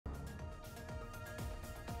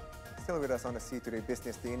still with us on the See Today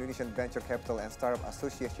Business. The Indonesian Venture Capital and Startup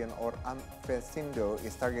Association, or AMVESINDO,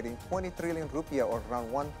 is targeting 20 trillion rupiah, or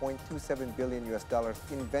around 1.27 billion US dollars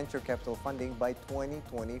in venture capital funding by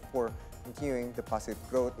 2024, continuing the positive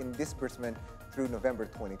growth in disbursement through November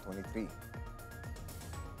 2023.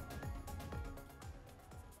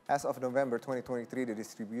 As of November 2023, the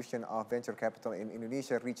distribution of venture capital in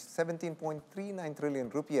Indonesia reached 17.39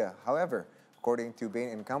 trillion rupiah. However, according to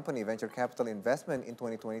Bain & Company, venture capital investment in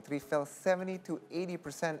 2023 fell 70 to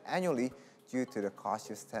 80% annually due to the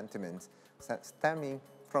cautious sentiment stemming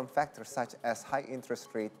from factors such as high interest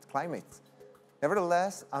rate climates.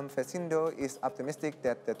 Nevertheless, AMVESINDO is optimistic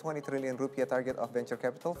that the 20 trillion rupiah target of venture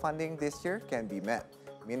capital funding this year can be met.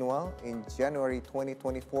 Meanwhile, in January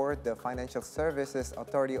 2024, the Financial Services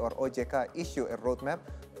Authority, or OJK, issued a roadmap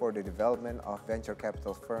for the development of venture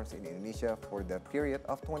capital firms in Indonesia for the period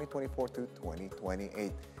of 2024 to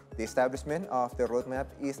 2028. The establishment of the roadmap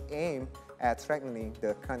is aimed at strengthening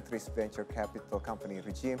the country's venture capital company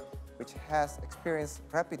regime, which has experienced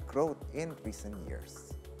rapid growth in recent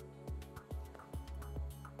years.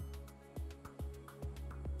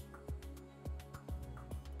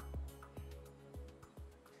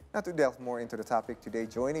 Now, to delve more into the topic today,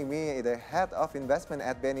 joining me, the head of investment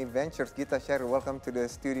at Benny Ventures, Gita. Sjahrir, welcome to the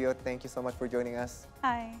studio. Thank you so much for joining us.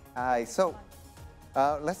 Hi. Hi. So,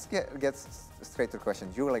 let's get straight to the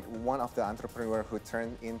question. You're like one of the entrepreneurs who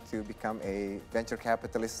turned into become a venture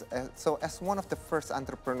capitalist. So, as one of the first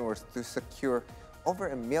entrepreneurs to secure over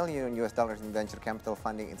 $1 million US in venture capital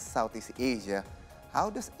funding in Southeast Asia, how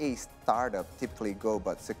does a startup typically go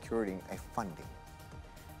about securing a funding?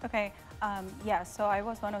 Okay. Yeah, so I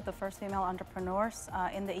was one of the first female entrepreneurs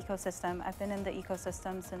in the ecosystem. I've been in the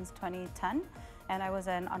ecosystem since 2010, and I was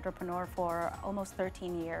an entrepreneur for almost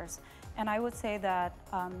 13 years. And I would say that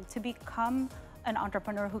to become an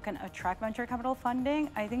entrepreneur who can attract venture capital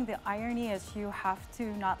funding, I think the irony is you have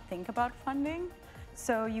to not think about funding.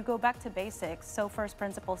 So you go back to basics. So first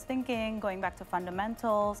principles thinking, going back to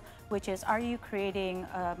fundamentals, which is, are you creating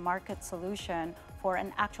a market solution for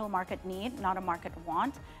an actual market need, not a market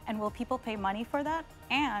want? And will people pay money for that?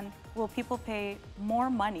 And will people pay more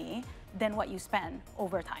money than what you spend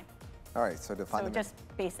over time? All right, so the fundamentals. So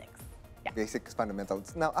just basics. Yeah. Basics,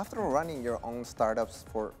 fundamentals. Now, after running your own startups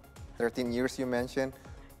for 13 years, you mentioned,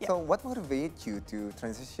 yeah. So what motivated you to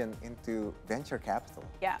transition into venture capital?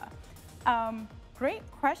 Yeah. Great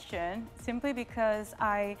question, simply because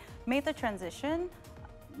I made the transition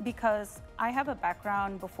because I have a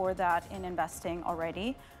background before that in investing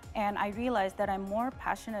already, and I realized that I'm more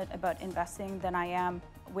passionate about investing than I am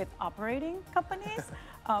with operating companies,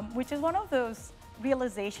 which is one of those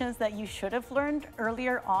realizations that you should have learned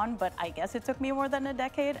earlier on, but I guess it took me more than a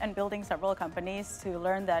decade and building several companies to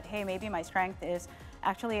learn that, hey, maybe my strength is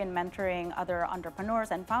actually in mentoring other entrepreneurs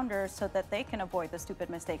and founders so that they can avoid the stupid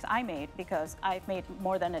mistakes I made, because I've made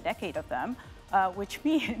more than a decade of them, which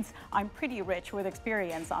means I'm pretty rich with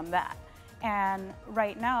experience on that. And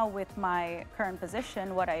right now, with my current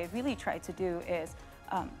position, what I really try to do is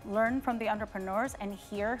learn from the entrepreneurs and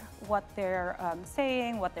hear what they're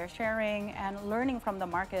saying, what they're sharing, and learning from the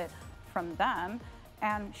market from them,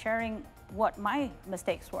 and sharing what my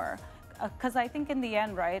mistakes were. Because I think in the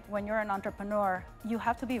end, right, when you're an entrepreneur, you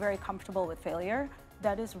have to be very comfortable with failure.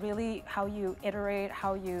 That is really how you iterate,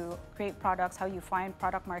 how you create products, how you find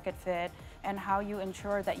product market fit, and how you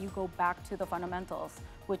ensure that you go back to the fundamentals,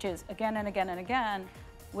 which is again and again and again,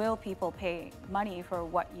 will people pay money for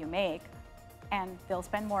what you make? And they'll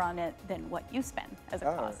spend more on it than what you spend as a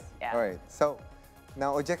cost. Yeah. All right. So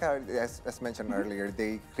now OJK, as mentioned earlier,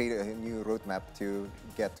 they created a new roadmap to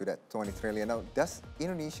get to that 20 trillion. Now, does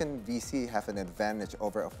Indonesian VC have an advantage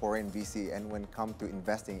over a foreign VC and when it comes to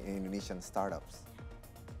investing in Indonesian startups?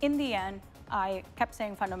 In the end, I kept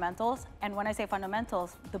saying fundamentals. And when I say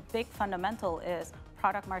fundamentals, the big fundamental is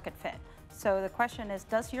product market fit. So the question is,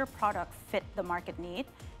 does your product fit the market need?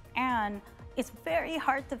 And it's very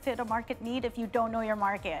hard to fit a market need if you don't know your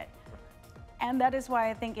market. And that is why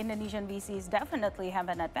I think Indonesian VCs definitely have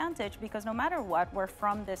an advantage, because no matter what, we're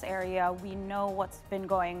from this area, we know what's been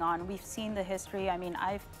going on. We've seen the history. I mean,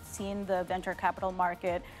 I've seen the venture capital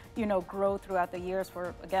market, grow throughout the years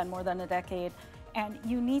for, again, more than a decade. And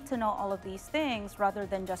you need to know all of these things rather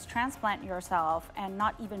than just transplant yourself and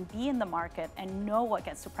not even be in the market and know what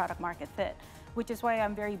gets to product market fit, which is why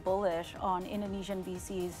I'm very bullish on Indonesian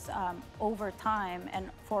VCs over time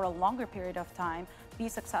and for a longer period of time be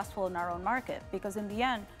successful in our own market, because in the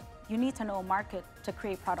end, you need to know a market to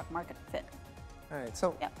create product market fit. All right,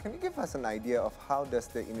 so can you give us an idea of how does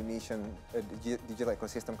the Indonesian digital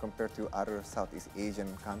ecosystem compare to other Southeast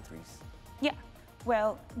Asian countries? Yeah.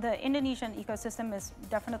 Well, the Indonesian ecosystem is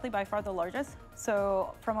definitely by far the largest.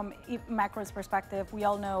 So from a macros perspective, we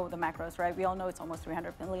all know the macros, right? We all know it's almost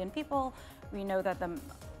 300 million people. We know that the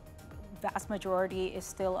vast majority is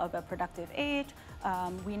still of a productive age.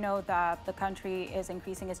 We know that the country is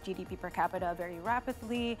increasing its GDP per capita very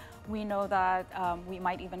rapidly. We know that we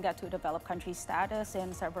might even get to a developed country status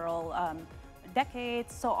in several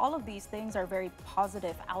decades. So all of these things are very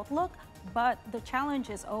positive outlook, but the challenge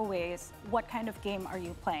is always what kind of game are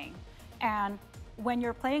you playing? And when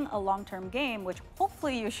you're playing a long-term game, which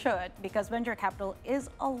hopefully you should, because venture capital is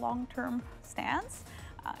a long-term stance,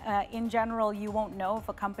 in general, you won't know if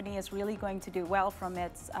a company is really going to do well from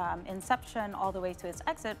its inception all the way to its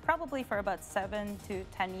exit, probably for about 7 to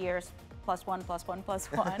 10 years, plus one, plus one, plus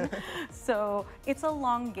one. So it's a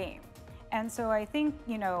long game. And so I think,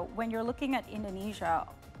 you know, when you're looking at Indonesia,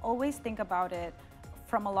 always think about it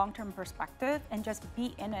from a long-term perspective and just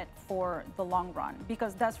be in it for the long run,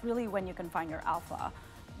 because that's really when you can find your alpha,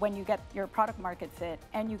 when you get your product market fit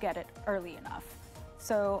and you get it early enough.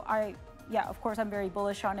 So yeah, of course, I'm very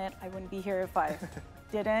bullish on it. I wouldn't be here if I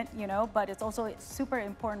didn't, you know, but it's also super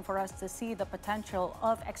important for us to see the potential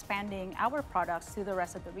of expanding our products to the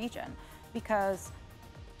rest of the region, because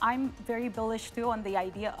I'm very bullish too on the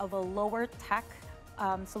idea of a lower tech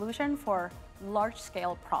solution for large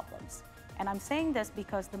scale problems. And I'm saying this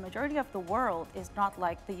because the majority of the world is not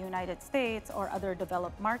like the United States or other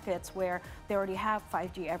developed markets where they already have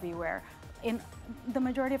 5G everywhere. In the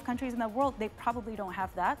majority of countries in the world, they probably don't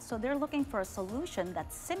have that. So they're looking for a solution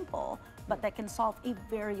that's simple, but that can solve a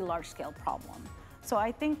very large scale problem. So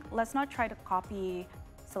I think let's not try to copy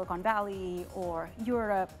Silicon Valley or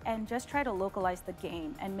Europe and just try to localize the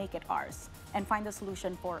game and make it ours and find a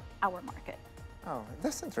solution for our market. Oh,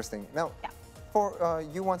 that's interesting. Now, yeah.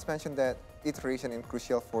 You once mentioned that iteration is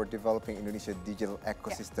crucial for developing Indonesia's digital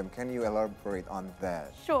ecosystem. Yeah. Can you elaborate on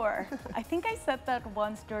that? Sure. I think I said that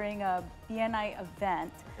once during a BNI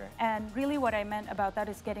event. Okay. And really what I meant about that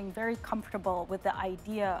is getting very comfortable with the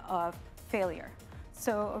idea of failure.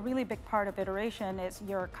 So a really big part of iteration is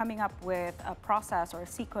you're coming up with a process or a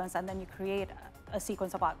sequence, and then you create a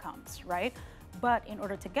sequence of outcomes, right? But in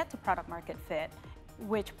order to get to product market fit,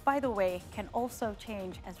 which, by the way, can also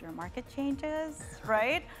change as your market changes,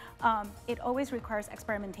 right? It always requires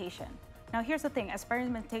experimentation. Now, here's the thing.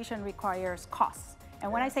 Experimentation requires costs.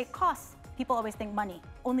 And when I say costs, people always think money,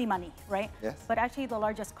 only money, right? Yes. But actually, the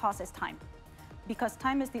largest cost is time. Because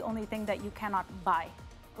time is the only thing that you cannot buy,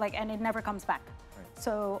 and it never comes back. Right.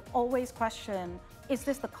 So always question, is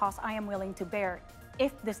this the cost I am willing to bear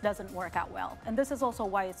if this doesn't work out well? And this is also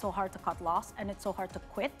why it's so hard to cut loss, and it's so hard to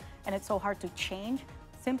quit, and it's so hard to change,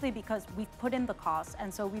 simply because we've put in the cost,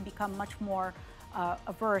 and so we become much more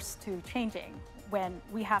averse to changing when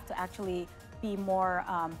we have to actually be more,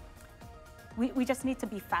 we just need to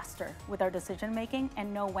be faster with our decision making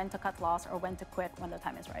and know when to cut loss or when to quit when the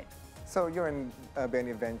time is right. So you're in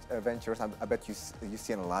BNI Ventures. I bet you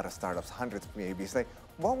see in a lot of startups, hundreds maybe. It's like,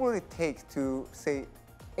 what will it take to say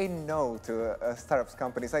a no to a startups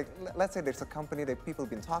company? It's like, let's say there's a company that people have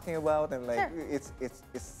been talking about, and like sure.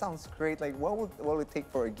 it sounds great. Like, what will it take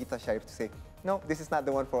for a Gita Sjahrir to say, no, this is not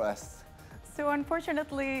the one for us? So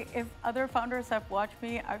unfortunately, if other founders have watched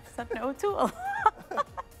me, I've said no to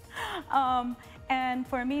and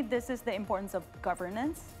for me, this is the importance of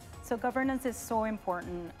governance. So governance is so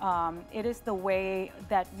important. It is the way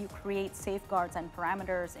that you create safeguards and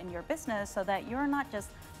parameters in your business so that you're not just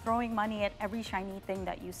throwing money at every shiny thing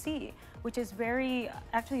that you see, which is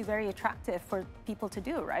actually very attractive for people to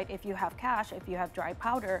do, right? If you have cash, if you have dry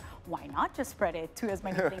powder, why not just spread it to as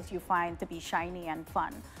many things you find to be shiny and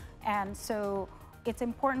fun? And so it's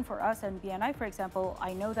important for us in BNI, for example.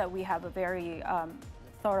 I know that we have a very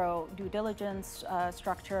thorough due diligence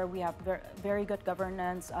structure. We have very good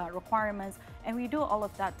governance requirements, and we do all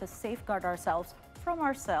of that to safeguard ourselves from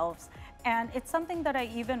ourselves. And it's something that I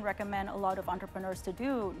even recommend a lot of entrepreneurs to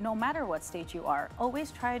do, no matter what stage you are.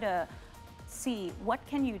 Always try to see what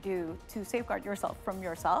can you do to safeguard yourself from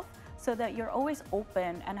yourself, so that you're always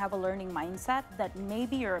open and have a learning mindset that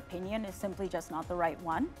maybe your opinion is simply just not the right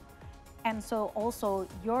one. And so also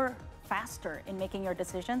you're faster in making your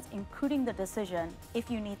decisions, including the decision,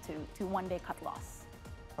 if you need to one day cut loss.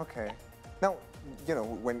 Okay. Now, you know,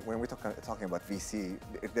 when we're talking about VC,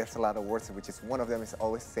 there's a lot of words, which is one of them is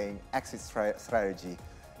always saying exit strategy.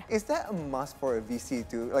 Yeah. Is that a must for a VC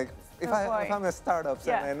to, like, if I'm a startup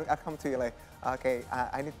and I come to you like, okay,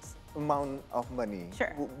 I need amount of money.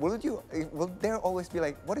 Sure. Will there always be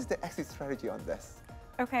like, what is the exit strategy on this?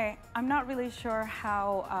 Okay, I'm not really sure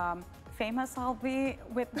how famous I'll be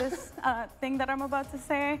with this thing that I'm about to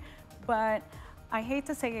say, but I hate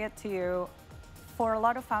to say it to you, for a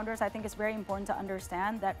lot of founders, I think it's very important to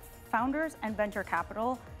understand that founders and venture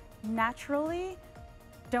capital naturally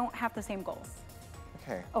don't have the same goals.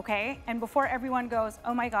 Okay. Okay, and before everyone goes,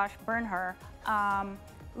 oh my gosh, burn her,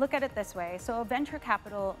 look at it this way. So venture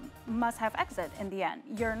capital must have exit in the end.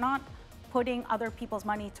 You're not putting other people's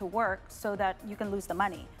money to work so that you can lose the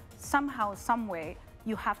money. Somehow, some way,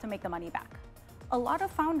 you have to make the money back. A lot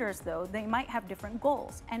of founders, though, they might have different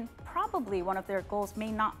goals, and probably one of their goals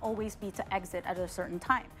may not always be to exit at a certain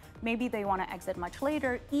time. Maybe they want to exit much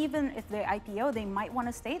later. Even if they IPO, they might want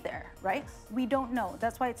to stay there, right? We don't know.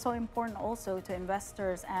 That's why it's so important also to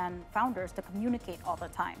investors and founders to communicate all the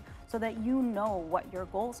time so that you know what your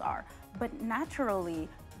goals are. But naturally,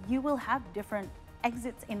 you will have different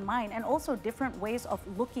exits in mind and also different ways of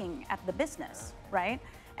looking at the business, right?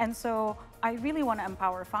 And so I really want to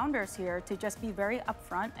empower founders here to just be very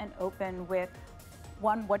upfront and open with,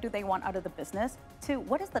 one, what do they want out of the business? Two,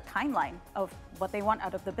 what is the timeline of what they want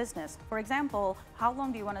out of the business? For example, how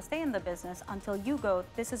long do you want to stay in the business until you go,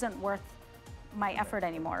 this isn't worth my effort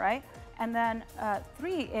anymore, right? And then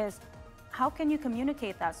three is, how can you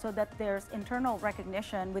communicate that so that there's internal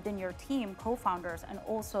recognition within your team, co-founders, and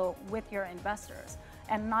also with your investors?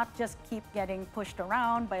 And not just keep getting pushed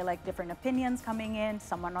around by like different opinions coming in,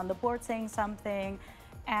 someone on the board saying something.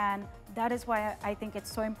 And that is why I think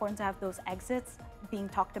it's so important to have those exits being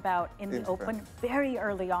talked about in the open very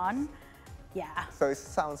early on. Yeah. So it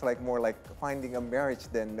sounds like more like finding a marriage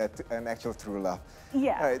than an actual true love.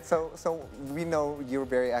 Yeah. All right, so we know you're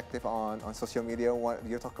very active on social media.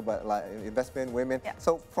 You talk about like investment, women. Yeah.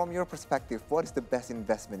 So from your perspective, what is the best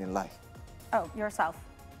investment in life? Oh, yourself.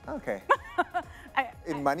 Okay.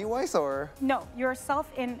 In money-wise or? No,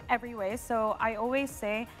 yourself in every way. So I always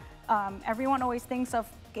say, everyone always thinks of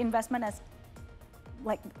investment as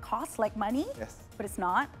like cost, like money, Yes. but it's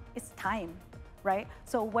not. It's time, right?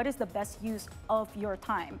 So what is the best use of your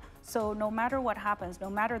time? So no matter what happens, no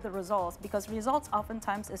matter the results, because results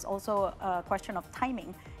oftentimes is also a question of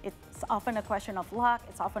timing. It's often a question of luck.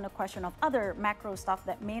 It's often a question of other macro stuff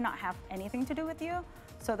that may not have anything to do with you.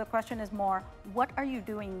 So the question is more, what are you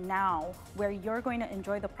doing now where you're going to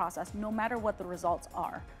enjoy the process no matter what the results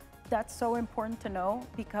are? That's so important to know,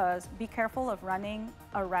 because be careful of running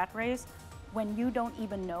a rat race when you don't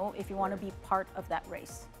even know if you want to be part of that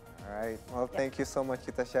race. All right. Well, thank you so much,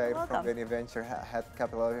 Gita Sjahrir from Benny Venture Head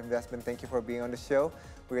Capital Investment. Thank you for being on the show.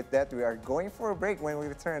 With that, we are going for a break. When we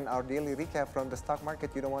return, our daily recap from the stock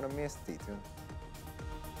market you don't want to miss. Stay tuned.